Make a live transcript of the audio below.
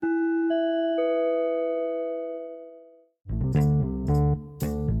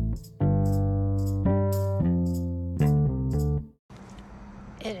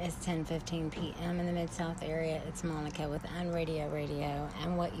10:15 p.m. in the Mid-South area. It's Monica with Unradio Radio,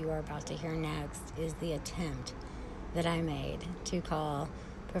 and what you are about to hear next is the attempt that I made to call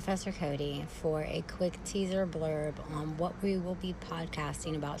Professor Cody for a quick teaser blurb on what we will be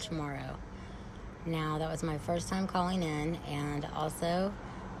podcasting about tomorrow. Now, that was my first time calling in, and also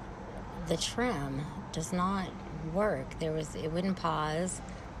the trim does not work. It wouldn't pause,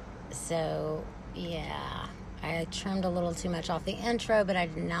 so yeah, I trimmed a little too much off the intro, but I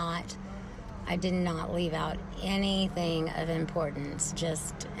did not leave out anything of importance.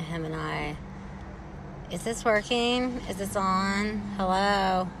 Just him and I. Is this working? Is this on?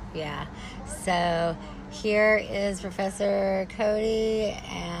 Hello? Yeah. So here is Professor Cody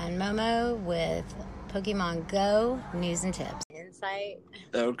and Momo with Pokemon Go news and tips. Insight.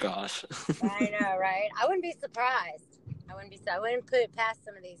 Oh gosh. I know, right? I wouldn't be surprised. I wouldn't put it past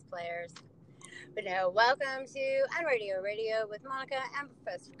some of these players. But no, welcome to Unradio Radio with Monica and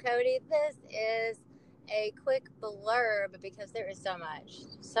Professor Cody. This is a quick blurb because there is so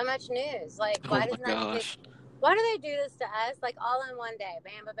much news. Like, why do they do this to us? Like, all in one day.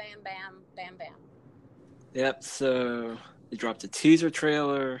 Bam, bam, bam, bam, bam, bam. Yep, so they dropped a teaser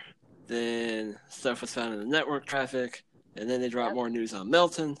trailer, then stuff was found in the network traffic, and then they dropped more news on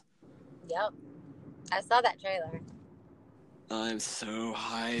Melton. Yep. I saw that trailer. I'm so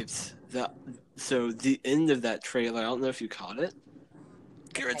hyped. So the end of that trailer, I don't know if you caught it.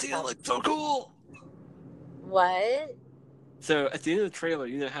 Giratina looked so cool. What? So at the end of the trailer,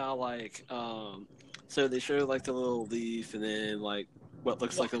 you know how so they show like the little leaf and then like what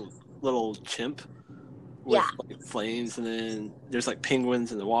looks like a little chimp with like flames, and then there's like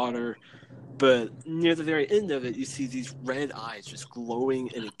penguins in the water. But near the very end of it, you see these red eyes just glowing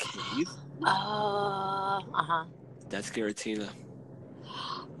in a cave. That's Giratina.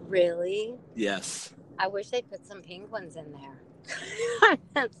 Really? Yes. I wish they put some penguins in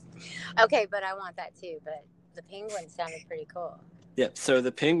there. Okay, but I want that too. But the penguins sounded pretty cool. Yep, so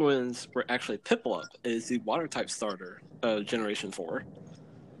the penguins were actually Piplup, is the water type starter of Generation 4.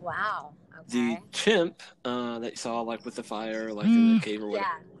 Wow. Okay. The chimp that you saw like with the fire, like in the cave or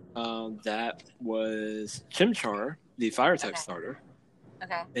whatever, that was Chimchar, the fire type starter.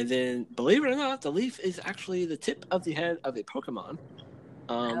 Okay. And then, believe it or not, the leaf is actually the tip of the head of a Pokemon.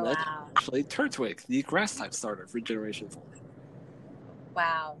 That's actually Turtwig, the grass type starter for Generation 4.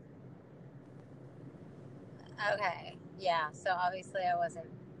 Wow. Okay. Yeah, so obviously I wasn't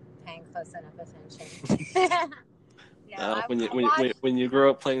paying close enough attention. When you grow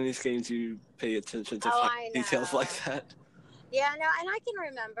up playing these games, you pay attention to details like that. Yeah, no, and I can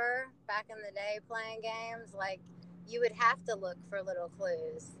remember back in the day playing games, like, you would have to look for little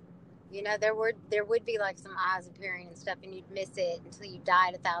clues. You know, there would be like some eyes appearing and stuff, and you'd miss it until you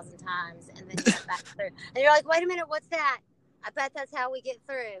died 1,000 times, and then you get back through. And you're like, wait a minute, what's that? I bet that's how we get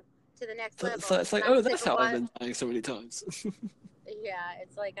through to the next level. So it's like, that's how I've been dying so many times. Yeah,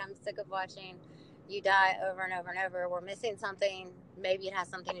 it's like I'm sick of watching you die over and over and over. We're missing something. Maybe it has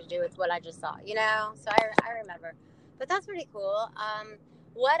something to do with what I just saw, you know? So I remember. But that's pretty cool.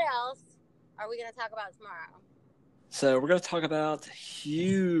 What else are we going to talk about tomorrow? So we're going to talk about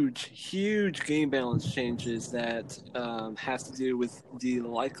huge game balance changes that have to do with the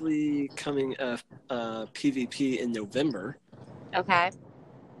likely coming of PvP in November. Okay.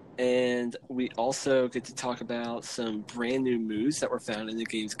 And we also get to talk about some brand new moves that were found in the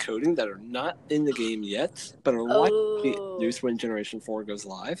game's coding that are not in the game yet, but are likely to be introduced when Generation 4 goes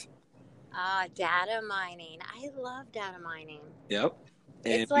live. Data mining. I love data mining. Yep.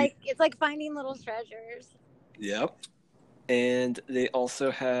 And it's like finding little treasures. Yep. And they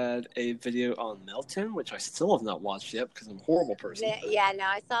also had a video on Melton, which I still have not watched yet because I'm a horrible person. Yeah, no,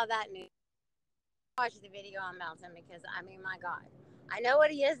 I saw that news. I watched the video on Melton because, I mean, my God. I know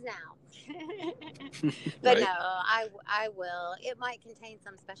what he is now. But right. No, I will. It might contain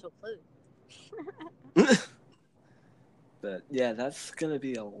some special clue. But yeah, that's going to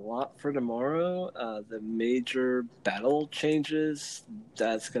be a lot for tomorrow. The major battle changes,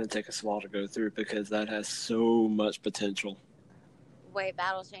 that's going to take us a while to go through because that has so much potential. Wait,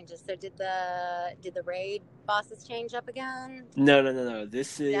 battle changes. So did the raid bosses change up again? No.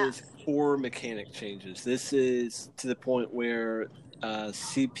 This is core mechanic changes. This is to the point where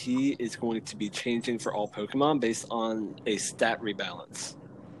CP is going to be changing for all Pokemon based on a stat rebalance.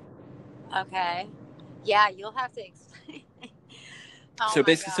 Okay. Yeah, you'll have to explain. So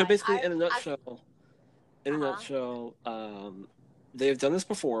basically, in a nutshell, they have done this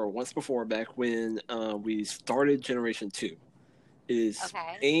once before, back when we started Generation 2. It is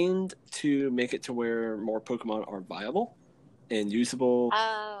aimed to make it to where more Pokemon are viable and usable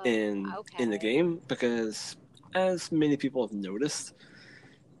in the game, because as many people have noticed,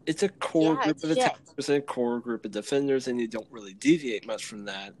 it's a core Yeah, group it's of shit. attackers and a core group of defenders, and you don't really deviate much from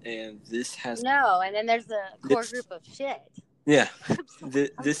that. And this has No, and then there's a core group of shit. Yeah,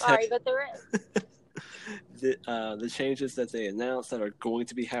 I'm sorry, but there is. The changes that they announced that are going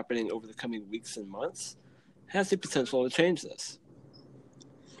to be happening over the coming weeks and months has the potential to change this.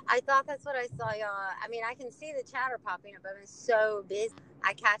 I thought that's what I saw, y'all. I mean, I can see the chatter popping up. I've been so busy.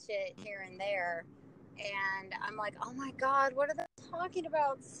 I catch it here and there. And I'm like, oh my God, what are they talking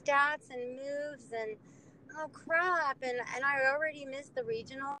about? Stats and moves and oh crap. And I already missed the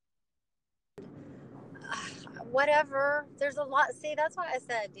regional. Whatever. There's a lot. See, that's why I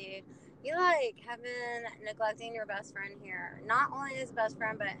said, dude, you have been neglecting your best friend here. Not only as best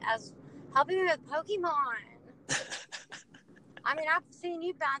friend, but as helping me with Pokemon. I mean, I've seen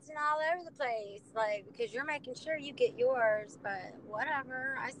you bouncing all over the place, because you're making sure you get yours, but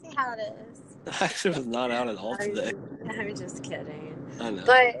whatever. I see how it is. I actually was not out at all today. I'm just kidding. I know.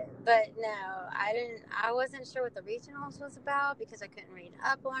 But no, I wasn't sure what the regionals was about because I couldn't read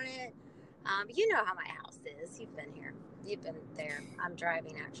up on it. You know how my house is. You've been here. You've been there. I'm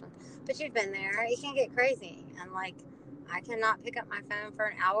driving, actually. But you've been there. It can get crazy. And, I cannot pick up my phone for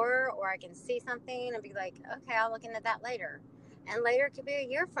an hour, or I can see something and be like, okay, I'll look into that later. And later could be a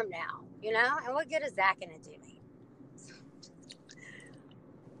year from now, And what good is that going to do me?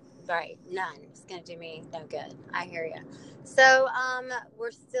 Right, none. It's going to do me no good. I hear you. So,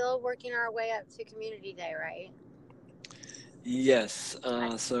 we're still working our way up to Community Day, right? Yes.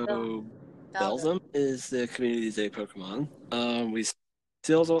 So Beldum is the Community Day Pokemon. We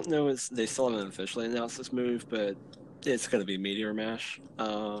still don't know. They still haven't officially announced this move, but it's going to be Meteor Mash.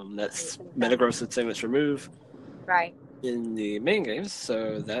 That's Metagross's signature move. Right. In the main games,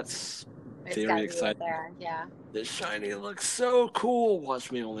 so that's very exciting. There. Yeah. The shiny looks so cool.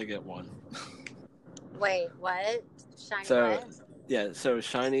 Watch me only get one. Wait, what? Shiny what? Yeah, so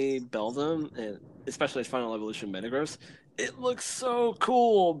shiny Beldum, and especially Final Evolution Metagross, it looks so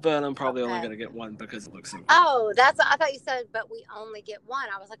cool, but I'm probably only going to get one because it looks so cool. Oh, I thought you said, but we only get one.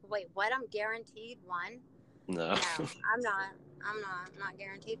 I was like, wait, what? I'm guaranteed one? No, I'm not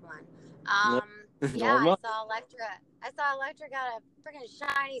guaranteed one. Yeah, I saw Electra got a freaking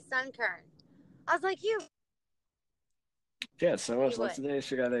shiny Sunkern. I was like, yeah, so much. Like today,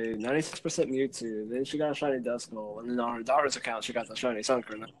 she got a 96% Mewtwo. Then she got a shiny Duskull, and then on her daughter's account, she got the shiny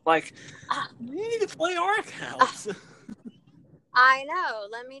Sunkern. Like, we need to play our accounts. I know.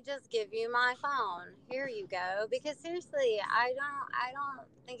 Let me just give you my phone. Here you go. Because seriously, I don't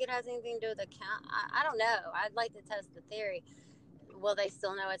think it has anything to do with the account. I don't know. I'd like to test the theory. Will they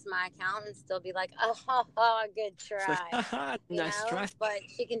still know it's my account and still be like, oh, good try. Nice try. But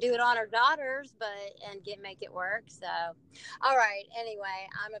she can do it on her daughters, and make it work. So, all right. Anyway,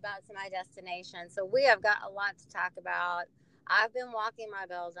 I'm about to my destination. So we have got a lot to talk about. I've been walking my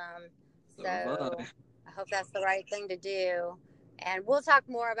Beldum. So I hope that's the right thing to do. And we'll talk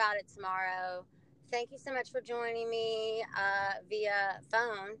more about it tomorrow. Thank you so much for joining me via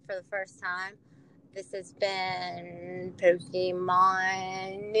phone for the first time. This has been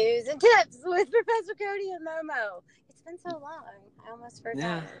Pokemon News and Tips with Professor Cody and Momo. It's been so long. I almost forgot.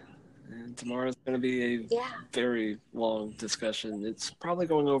 Yeah. And tomorrow's going to be a very long discussion. It's probably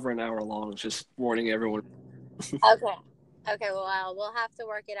going over an hour long, just warning everyone. Okay, well, we'll have to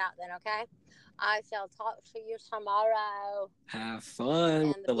work it out then, okay? I shall talk to you tomorrow. Have fun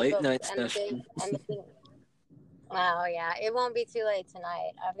with the late night session. Oh, yeah. It won't be too late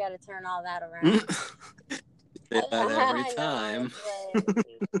tonight. I've got to turn all that around. Say that every time.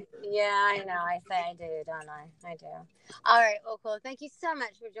 Yeah, I know. I say I do, don't I? I do. All right. Well, cool. Thank you so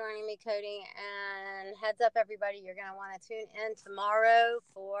much for joining me, Cody. And heads up, everybody, you're going to want to tune in tomorrow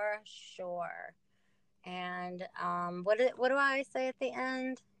for sure. And what do I say at the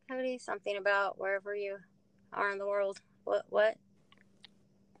end, Cody? Something about wherever you are in the world. What?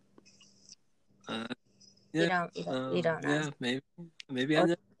 You don't know. Yeah, maybe I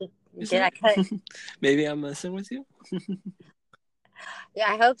know. Did I cut? Maybe I'm messing with you.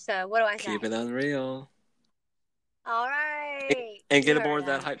 Yeah, I hope so. What do I say? Keep it unreal. All right. And get aboard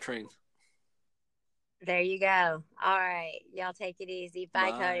that hype train. There you go. All right. Y'all take it easy.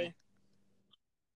 Bye. Cody.